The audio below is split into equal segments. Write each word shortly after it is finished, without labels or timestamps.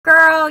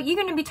you're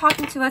going to be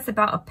talking to us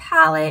about a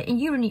palette and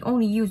you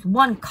only use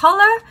one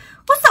color?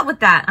 What's up with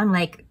that? I'm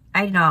like,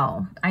 I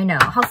know.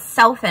 How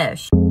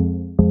selfish.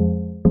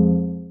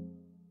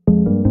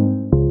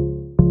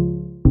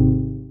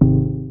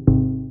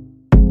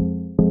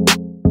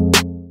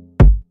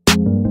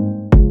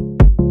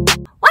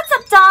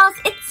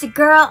 It's your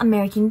girl,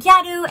 American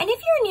Gyaru, and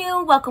if you're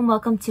new,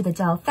 welcome to the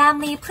doll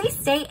family. Please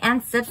stay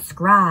and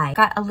subscribe.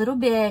 Got a little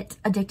bit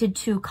addicted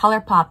to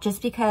Colourpop just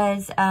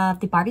because of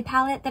the Barbie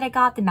palette that I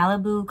got, the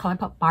Malibu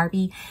Colourpop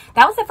Barbie.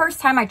 That was the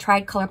first time I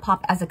tried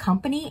Colourpop as a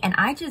company, and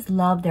I just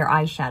love their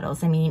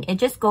eyeshadows. I mean, it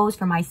just goes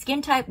for my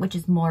skin type, which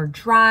is more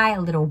dry,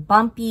 a little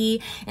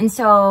bumpy, and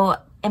so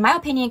in my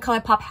opinion,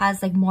 Colourpop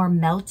has like more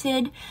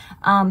melted.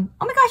 Oh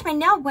my gosh, my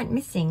nail went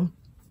missing.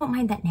 Don't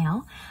mind that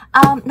now.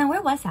 Now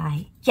where was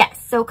I?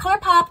 Yes, so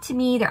Colourpop, to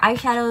me, their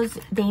eyeshadows,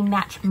 they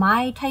match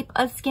my type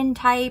of skin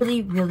type.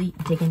 Really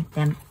digging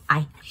them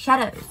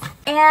eyeshadows.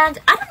 And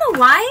I don't know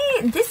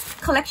why this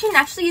collection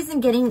actually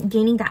isn't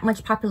gaining that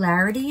much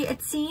popularity,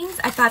 it seems.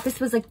 I thought this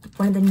was like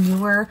one of the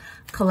newer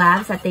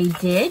collabs that they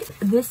did.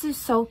 This is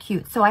so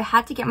cute. So I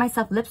had to get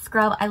myself lip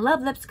scrub. I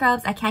love lip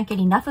scrubs. I can't get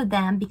enough of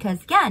them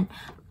because, again,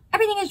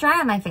 everything is dry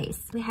on my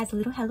face. It has a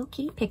little Hello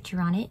Kitty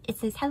picture on it. It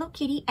says Hello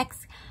Kitty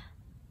X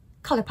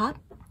Colourpop.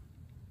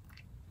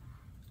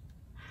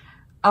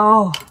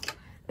 Oh,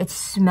 it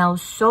smells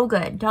so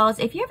good. Dolls,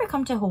 if you ever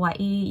come to Hawaii,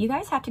 you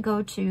guys have to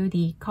go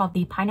to called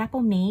the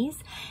Pineapple Maze,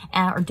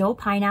 or Dole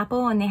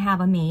Pineapple, and they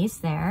have a maze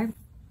there.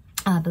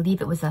 I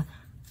believe it was a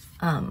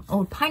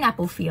old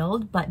pineapple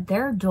field, but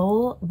their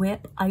Dole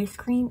Whip ice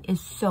cream is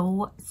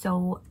so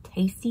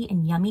tasty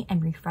and yummy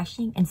and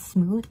refreshing and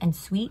smooth and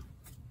sweet.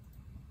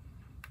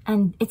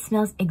 And it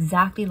smells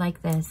exactly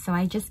like this, so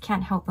I just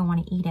can't help but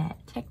want to eat it.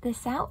 Check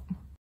this out.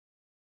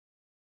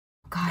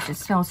 Gosh, it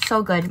smells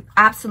so good.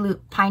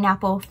 Absolute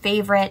pineapple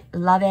favorite.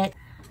 Love it.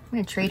 I'm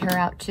going to trade her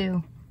out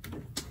too.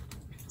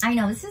 I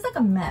know, this is like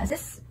a mess.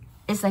 This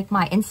is like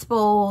my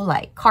inspo,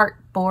 like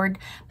cardboard,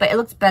 but it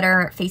looks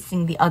better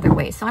facing the other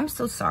way. So I'm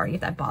so sorry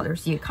if that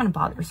bothers you. It kind of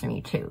bothers me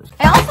too.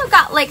 I also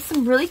got like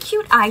some really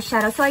cute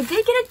eyeshadow. So I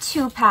did get a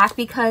 2-pack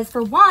because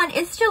for one,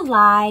 it's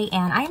July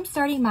and I am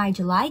starting my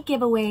July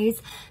giveaways.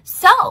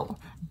 So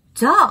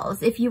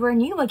dolls, if you are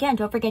new, again,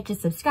 don't forget to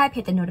subscribe,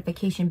 hit the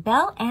notification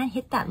bell, and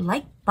hit that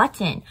like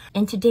button.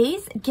 In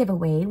today's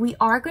giveaway, we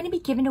are going to be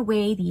giving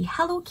away the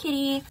Hello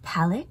Kitty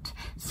palette.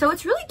 So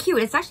it's really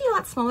cute. It's actually a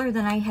lot smaller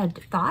than I had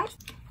thought.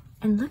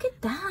 And look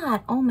at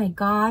that. Oh my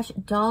gosh,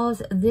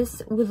 dolls,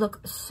 this would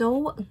look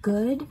so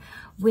good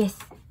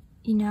with,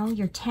 you know,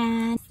 your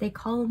tan. They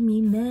call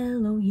me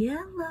mellow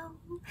yellow.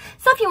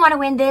 So if you want to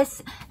win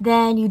this,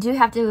 then you do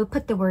have to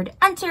put the word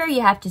enter,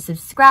 you have to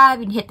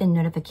subscribe and hit the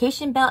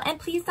notification bell, and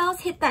please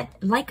dolls hit that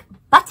like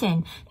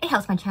button. It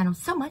helps my channel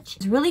so much.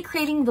 It's really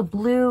creating the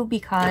blue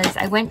because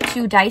I went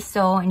to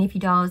Daiso, and if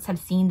you dolls have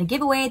seen the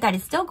giveaway that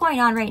is still going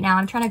on right now,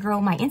 I'm trying to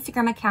grow my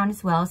Instagram account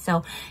as well.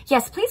 So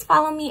yes, please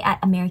follow me at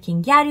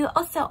American Gyaru,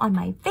 also on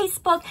my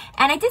Facebook,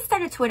 and I did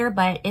start a Twitter,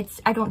 but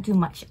I don't do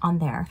much on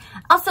there.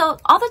 Also,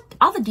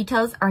 all the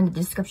details are in the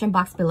description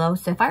box below,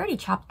 so if I already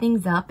chopped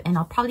things up, and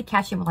I'll probably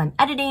catch it while I'm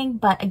editing,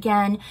 but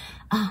again,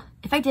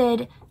 if I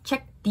did,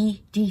 check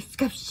the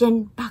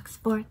description box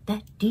for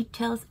the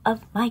details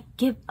of my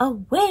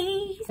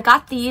giveaways. I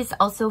got these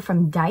also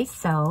from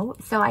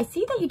Daiso. So I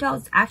see that you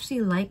dolls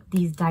actually like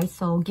these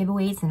Daiso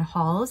giveaways and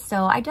hauls.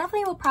 So I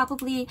definitely will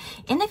probably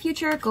in the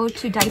future go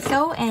to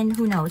Daiso and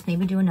who knows,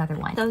 maybe do another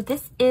one. So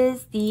this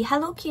is the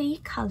Hello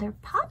Kitty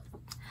Colourpop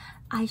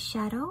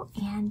eyeshadow,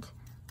 and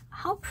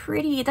how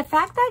pretty. The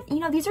fact that, you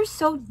know, these are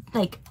so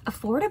like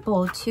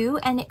affordable too,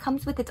 and it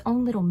comes with its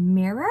own little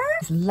mirror.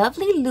 It's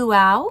lovely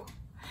luau.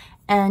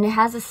 And it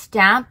has a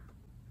stamp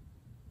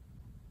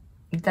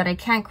that I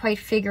can't quite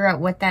figure out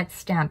what that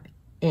stamp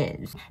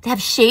is. They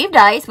have shaved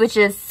ice, which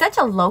is such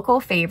a local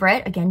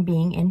favorite, again,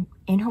 being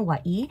in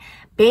Hawaii.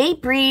 Bay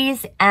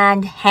Breeze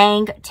and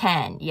Hang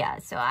 10. Yeah,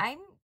 so I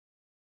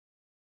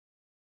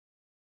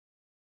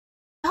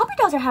hope you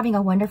dolls are having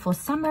a wonderful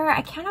summer.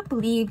 I cannot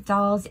believe,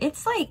 dolls,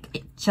 it's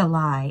like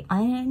July.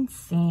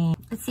 Insane.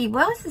 Let's see,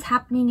 what else is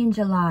happening in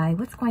July?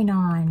 What's going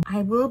on?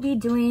 I will be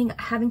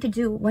having to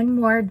do one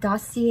more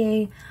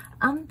dossier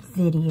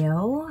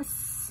video.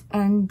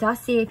 And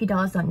Dossier, if you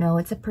dolls don't know,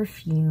 it's a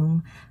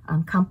perfume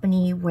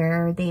company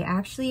where they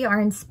actually are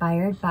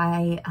inspired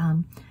by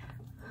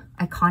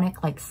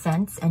iconic like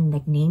scents and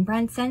like name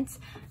brand scents.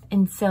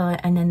 And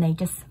then they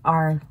just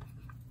are,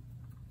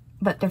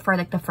 but they're for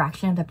like the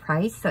fraction of the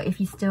price. So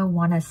if you still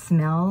want to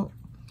smell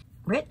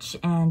rich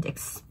and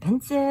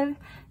expensive,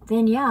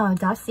 then yeah,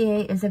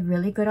 Dossier is a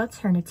really good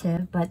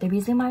alternative. But the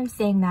reason why I'm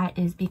saying that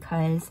is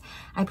because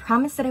I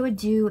promised that I would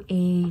do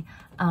a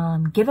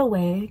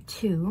giveaway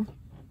too.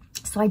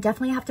 So I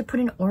definitely have to put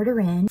an order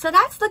in. So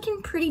that's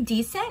looking pretty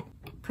decent.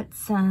 Put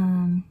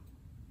some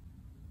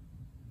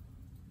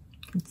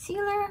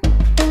concealer.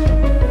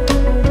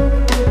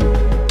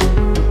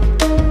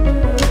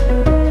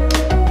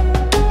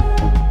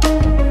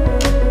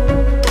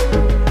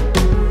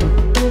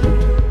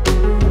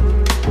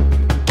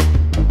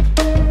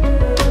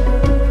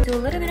 Do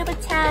a little bit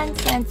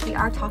since we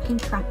are talking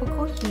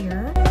tropical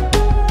here.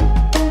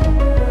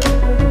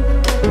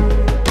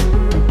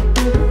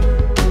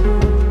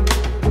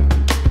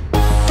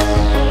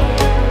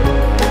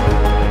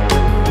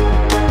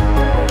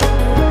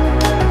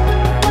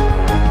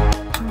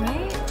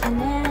 Alright, and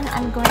then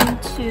I'm going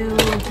to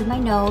do my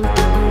nose.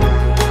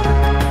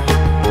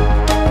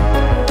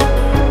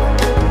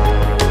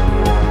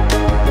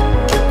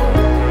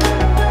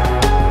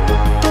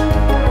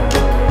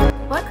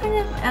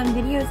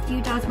 Videos do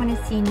you guys want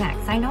to see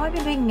next? I know I've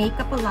been doing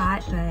makeup a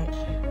lot, but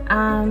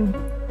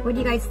what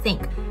do you guys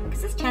think?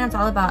 Because this channel is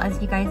all about,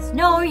 as you guys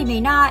know or you may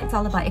not, it's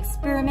all about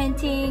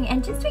experimenting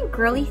and just doing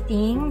girly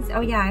things.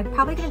 Oh yeah, I'm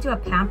probably gonna do a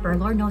pamper.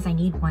 Lord knows I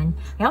need one.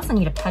 I also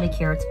need a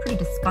pedicure. It's pretty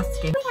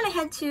disgusting. I want to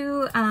head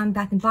to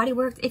Bath and Body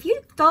Works. If you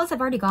dolls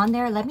have already gone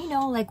there, let me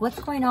know like what's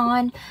going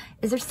on.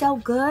 Is there still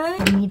good?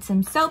 I need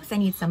some soaps. I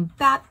need some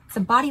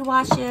body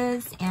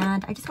washes,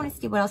 and I just want to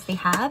see what else they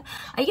have.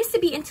 I used to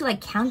be into like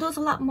candles a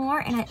lot more,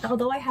 and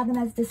although I have them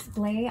as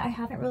display, I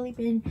haven't really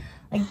been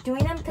like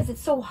doing them because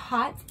it's so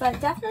hot. But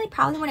definitely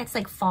probably when it's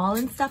like fall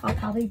and stuff, I'll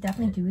probably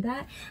definitely do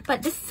that.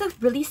 But this is a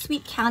really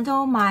sweet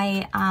candle.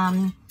 My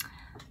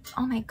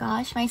oh my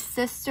gosh, my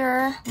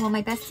sister, well,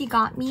 my bestie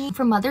got me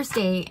for Mother's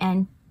Day,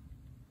 and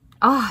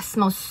oh, it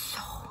smells so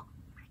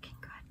freaking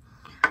good.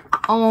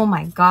 Oh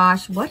my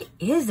gosh, what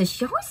is this?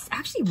 She always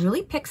actually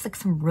really picks like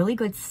some really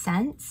good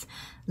scents.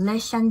 Le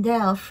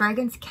Chandelle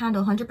fragrance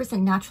candle,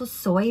 100% natural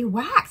soy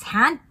wax,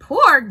 hand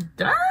poured.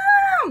 Damn!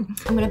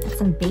 I'm gonna put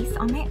some base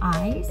on my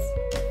eyes.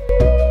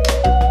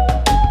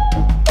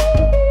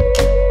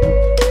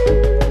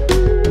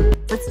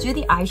 Let's do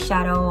the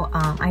eyeshadow.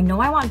 I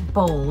know I want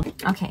bold.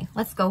 Okay,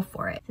 let's go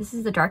for it. This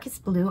is the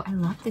darkest blue. I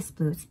love this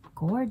blue. It's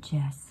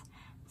gorgeous.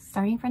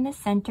 Starting from the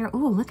center.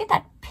 Ooh, look at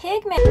that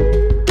pigment.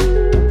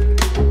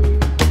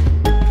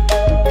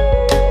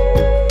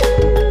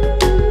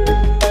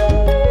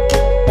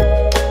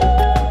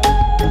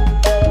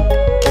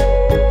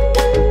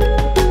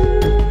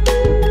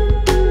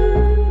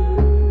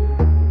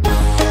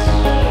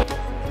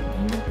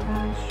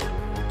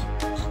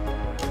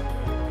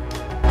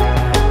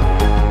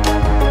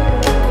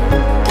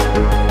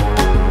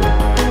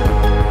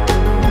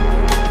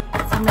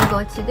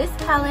 To this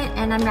palette,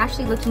 and I'm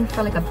actually looking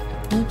for like a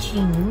beachy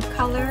nude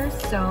color.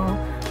 So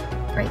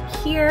right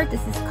here,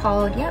 this is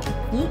called, yep,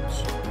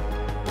 beach.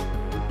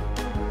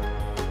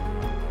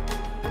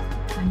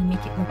 Trying to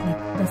make it look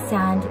like the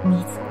sand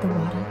meets the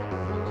water.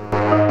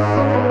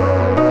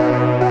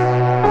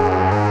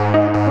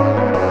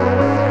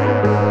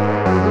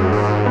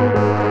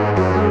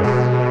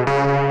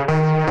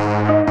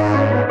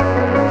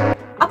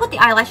 I'll put the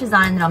eyelashes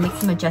on and then I'll make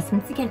some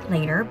adjustments again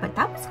later, but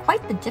that was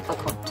quite the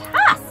difficult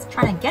task,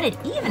 trying to get it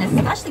even,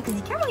 especially because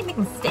you can't really make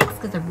mistakes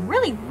because it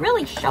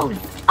really shows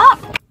up.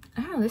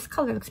 I don't know, this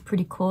color looks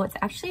pretty cool. It's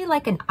actually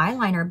like an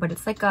eyeliner, but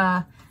it's like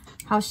a,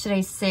 how should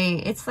I say,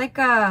 it's like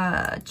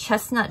a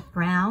chestnut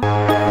brown.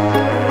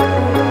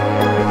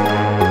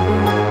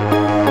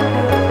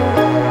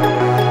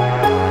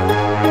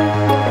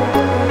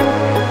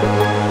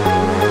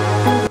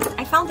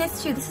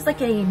 This too, this is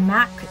like a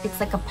MAC, it's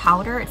like a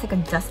powder, it's like a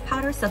dust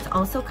powder, so it's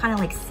also kind of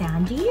like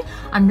sandy.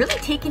 I'm really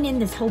taking in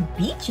this whole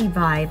beachy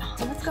vibe.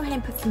 So let's go ahead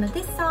and put some of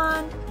this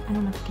on. I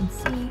don't know if you can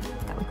see,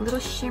 it's got like a little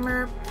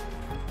shimmer,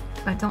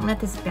 but don't let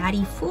this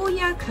baddie fool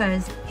ya,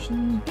 because she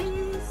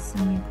is. So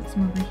I'm gonna put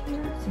some over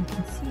here so you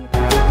can see it.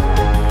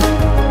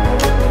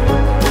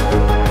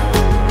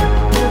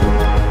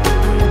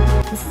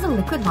 This is a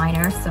liquid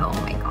liner, so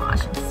oh my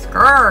gosh, I'm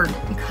scared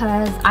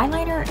because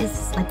eyeliner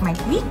is like my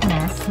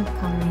weakness.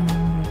 Coloring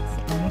in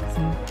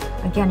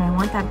again, I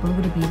want that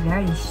blue to be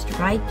very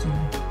striking.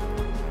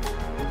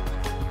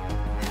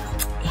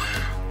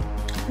 Yeah,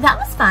 that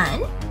was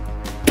fun.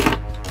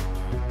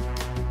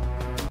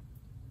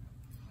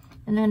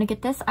 And I'm gonna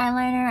get this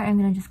eyeliner. I'm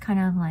gonna just kind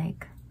of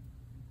like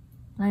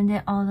blend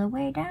it all the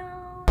way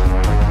down.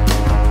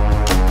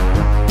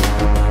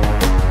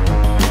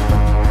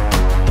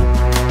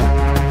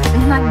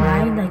 In my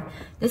mind, like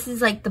this is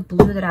like the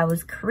blue that I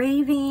was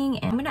craving,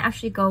 and I'm gonna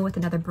actually go with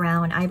another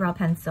brown eyebrow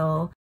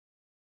pencil.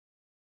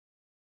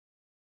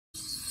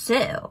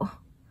 So,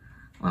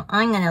 what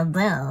I'm gonna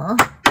do.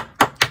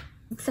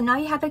 So now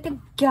you have like the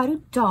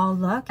Gyaru doll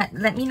look.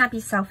 Let me not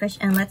be selfish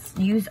and let's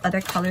use other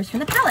colors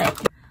from the palette.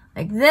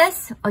 Like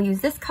this, I'll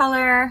use this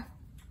color,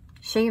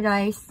 shaved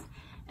ice,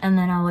 and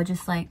then I will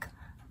just like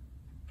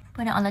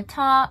put it on the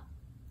top.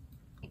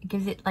 It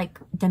gives it like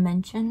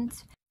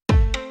dimensions.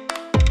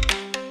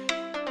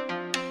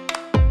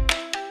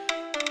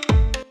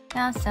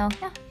 Yeah, so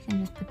yeah, you can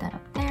just put that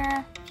up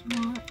there if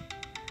you want.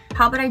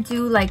 How about I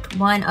do like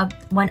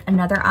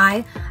another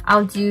eye?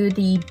 I'll do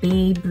the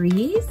Bay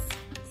Breeze.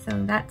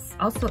 So that's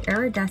also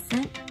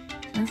iridescent.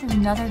 So this is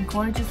another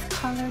gorgeous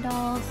color,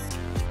 dolls.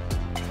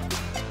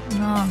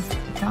 Oh,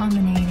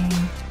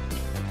 dominating.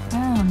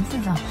 Oh, this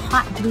is a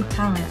hot blue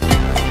palette.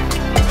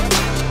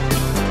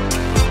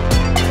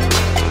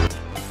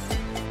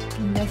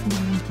 You guys have an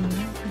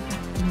idea of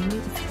that blue?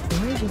 It's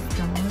gorgeous,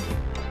 dolls.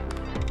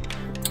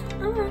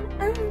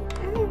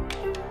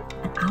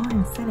 An hour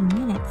out in 7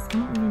 minutes. I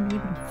won't even be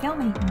able to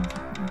film anything else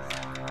like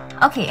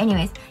this. Okay,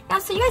 anyways, yeah,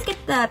 so you guys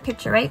get the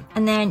picture, right?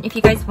 And then if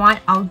you guys want,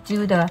 I'll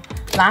do the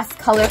last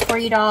color for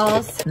you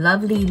dolls.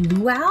 Lovely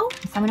Luau.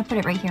 So I'm gonna put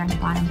it right here on the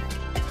bottom.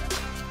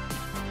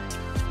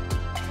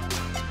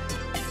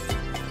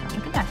 So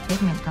look at that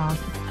pigment, dolls.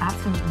 It's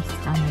absolutely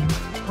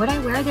stunning. Would I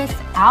wear this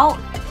out?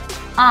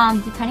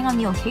 Depending on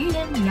the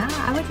occasion, yeah,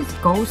 I would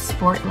just go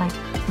sport, like,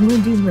 I'm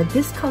gonna do like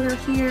this color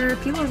here.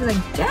 People would be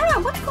like, yeah,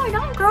 what's going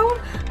on, girl?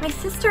 My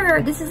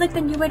sister, this is like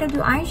the new way to do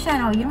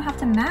eyeshadow. You don't have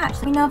to match.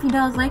 Let me know if you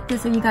dolls like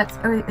this, or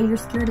you're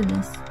scared of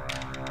this.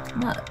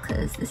 Look,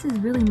 cause this is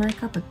really my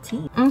cup of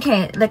tea.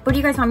 Okay, like, what do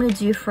you guys want me to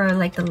do for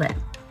like the lip?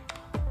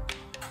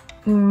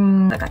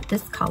 I got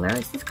this color.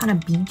 This is kind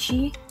of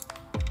beachy.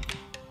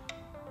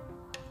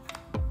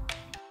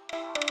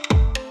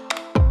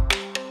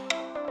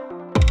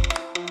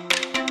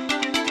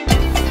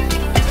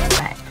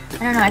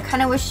 I don't know, I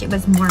kind of wish it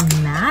was more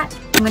matte.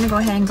 I'm gonna go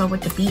ahead and go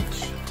with the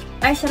beach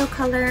eyeshadow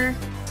color.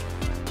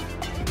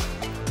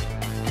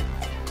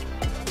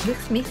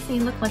 This makes me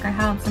look like I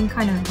have some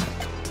kind of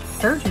like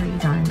surgery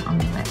done on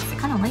the lips. I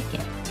kind of like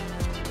it.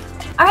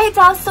 Alright,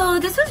 dolls, so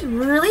this was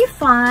really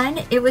fun.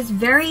 It was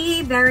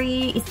very,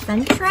 very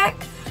eccentric.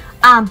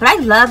 But I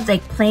loved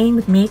like playing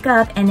with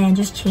makeup and then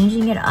just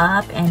changing it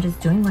up and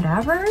just doing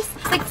whatever.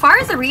 Like, far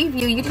as a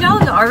review, you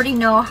guys already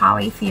know how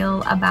I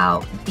feel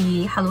about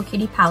the Hello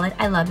Kitty palette.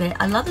 I love it.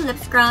 I love the lip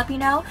scrub, you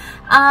know.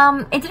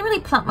 It didn't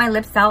really plump my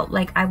lips out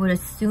like I would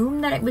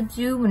assume that it would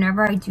do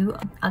whenever I do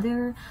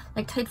other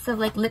like types of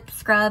like lip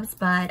scrubs,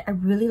 but I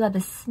really love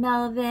the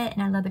smell of it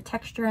and I love the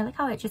texture. I like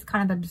how it just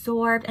kind of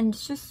absorbed and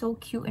it's just so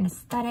cute and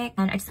aesthetic.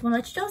 And I just want to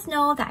let you guys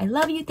know that I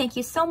love you. Thank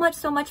you so much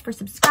for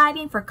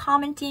subscribing, for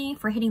commenting,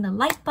 for hitting the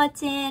like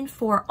button,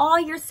 for all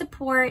your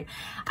support.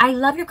 I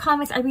love your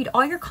comments. I read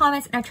all your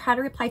comments and I try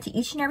to reply to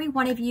each and every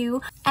one of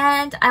you.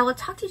 And I will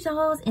talk to you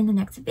dolls in the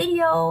next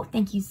video.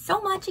 Thank you so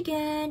much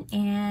again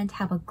and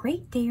have a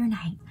great day or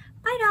night.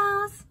 Bye,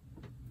 dolls.